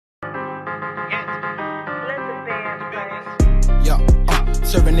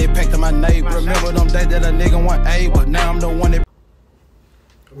Serving it pack to my neighbor. Remember them days that a nigga want A, but now I'm the one that.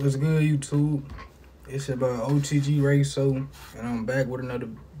 What's good, YouTube? It's about OTG Raso, and I'm back with another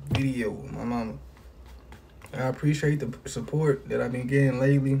video with my mama. I appreciate the support that I've been getting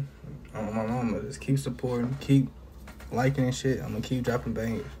lately. My mama, just keep supporting, keep liking and shit. I'm gonna keep dropping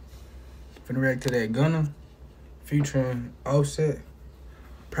bangers. Finna react to that Gunna featuring Offset.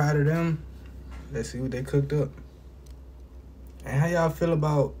 Proud of them. Let's see what they cooked up. And how y'all feel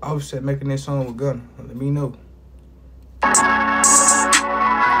about Offset making this song with Gunna? Let me know. I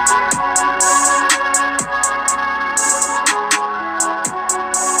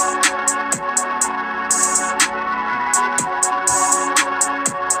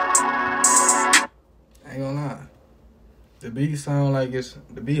ain't gonna lie. The beat sound like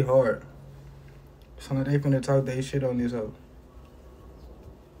the beat hard. Sound like they finna talk they shit on this hoe.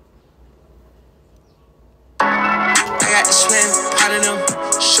 Proud of them.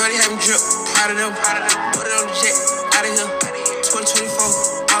 Shorty having drip, proud of them. Put it on the jet, out of here.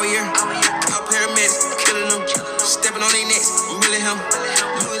 2024, all year. All paramedics, killing them. Stepping on their necks, milling him.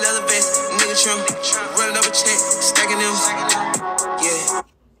 Louis leather vest, nigga trim. Running up a check, stacking them. Yeah.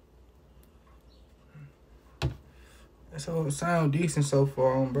 That's all sound decent so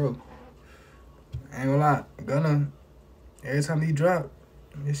far on, bro. I ain't gonna lie. Gunna, every time he drop,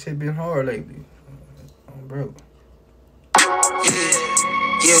 this shit been hard lately. On, bro.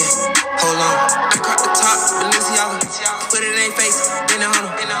 Yeah, hold on. I caught the top, Balenciaga. Put it in their face, been a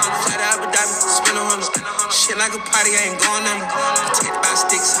hundred. Fly to Abu Dhabi, spin a hundred. Shit like a party, I ain't going on. Protected by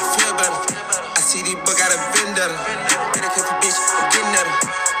sticks, I feel better. I see these buck out of vendetta. Better cut the bitch, I'm getting at her.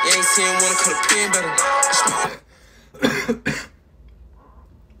 You ain't seen one cut a pin better.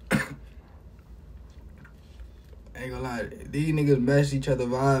 I ain't gonna lie, these niggas match each other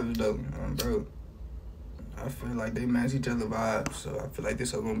vibes though, bro. I feel like they match each other vibes, so I feel like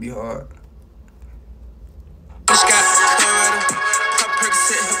this is gonna be hard. Bitch got Colorado, pop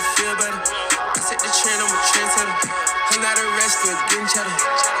Percocet, help feel better. I set the trend, I'm a trendsetter. I'm not arrested, getting cheddar.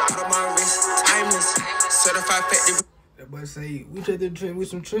 Out of my wrist, timeless, certified fat. That boy say, we check the trend with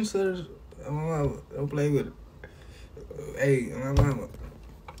some trendsetters. Don't play with it. Hey, my mama,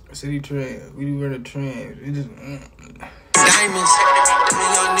 city trend, we do run a trend. We just diamonds, the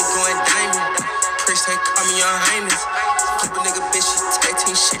young nigga going diamond. Chris, they call me your highness. Keep a nigga bitch, she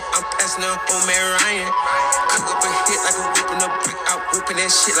taking shit. I'm passing up on Mary Ryan. Cook up a hit like a whipping a brick out, whipping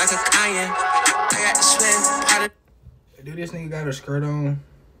that shit like a cayenne. I got the sweat. Do this nigga got a skirt on?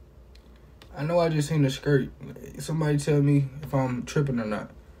 I know I just seen the skirt. Somebody tell me if I'm tripping or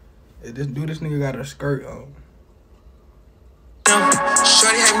not. Do this nigga got a skirt on?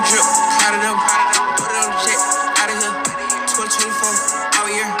 Shorty having drip, proud of them. Put it on the jet, out of here. 2024, all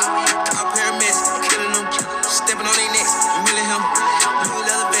year. All paramedics, killing them. Stepping on their necks, milling him. Louis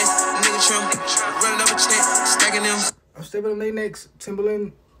leather vest, nigga trim. Running up a check, stacking them. I'm stepping on their necks,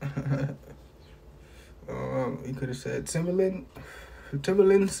 Timberland. He could have said Timberlands.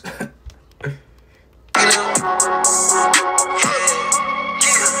 Turn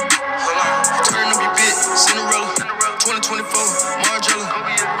up your bit, Cinderella. 2024, Margiela.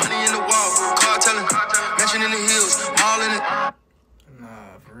 Money in the wall, car telling. Mansion in the hills, mall in it.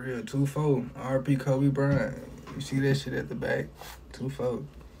 Nah, for real. 2-4. RP Kobe Bryant. You see that shit at the back? 2-4.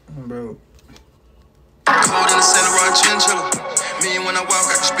 Bro. Cold in the center, raw chinchilla. Me and when I walk,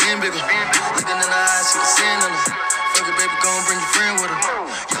 I can spin bigger. Looking in the eyes, see the sin in her. Fuck it, baby, go and bring your friend with her.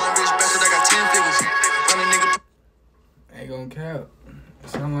 Young bitch bastard, I got 10 figures. Run a nigga. Ain't gonna cap. It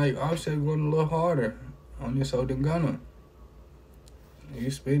sound like Offset going a little harder on this old than Gunna. You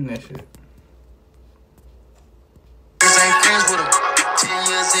spitting that shit. Cause I ain't friends with him. 10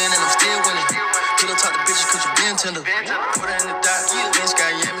 years in and I'm still winning. Could've talk to bitches cause you been tender. Put her in the dot, bench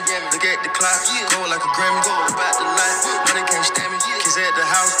got yammy. Look at the clock, go like a Grammy. Go about the life, no they can't stand me. Kids at the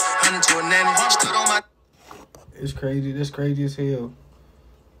house, hunting to a nanny. Stood on my... It's crazy, that's crazy as hell.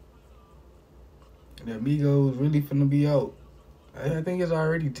 The Migos really finna be out. I think it's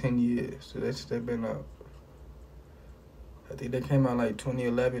already 10 years, so they've been out. I think they came out like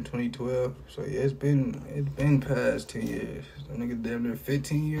 2011, 2012. So yeah, it's been past 10 years. Them niggas damn near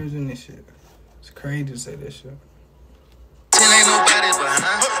 15 years in this shit. It's crazy to say that shit. 10 ain't nobody behind.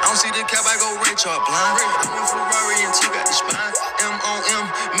 I don't see the cap, I go Ray Charles blind. I'm in Ferrari and two got the spine. M on M,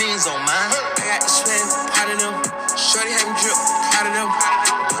 millions on mine. I got the sweat, proud of them. Shorty having drip, proud of them.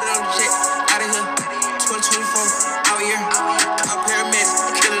 Put it on the jet, out of here. 2024, all year. All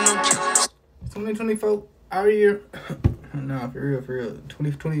paramedics, killing them. 2024, all year. Nah, for real.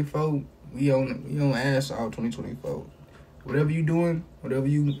 2024, we on ass all 2024. Whatever you doing, whatever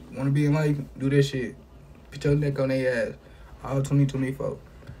you want to be in life, do that shit. Put your neck on their ass. all 2024.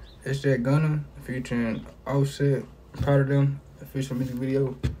 It's that Gunna featuring Offset, Proud of Them, official music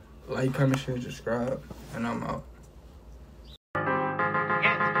video. Like, comment, share, subscribe, and I'm out.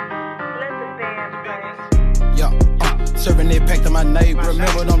 Yeah, serving it pack to my neighbor.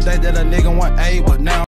 Remember them days that a nigga want A, but now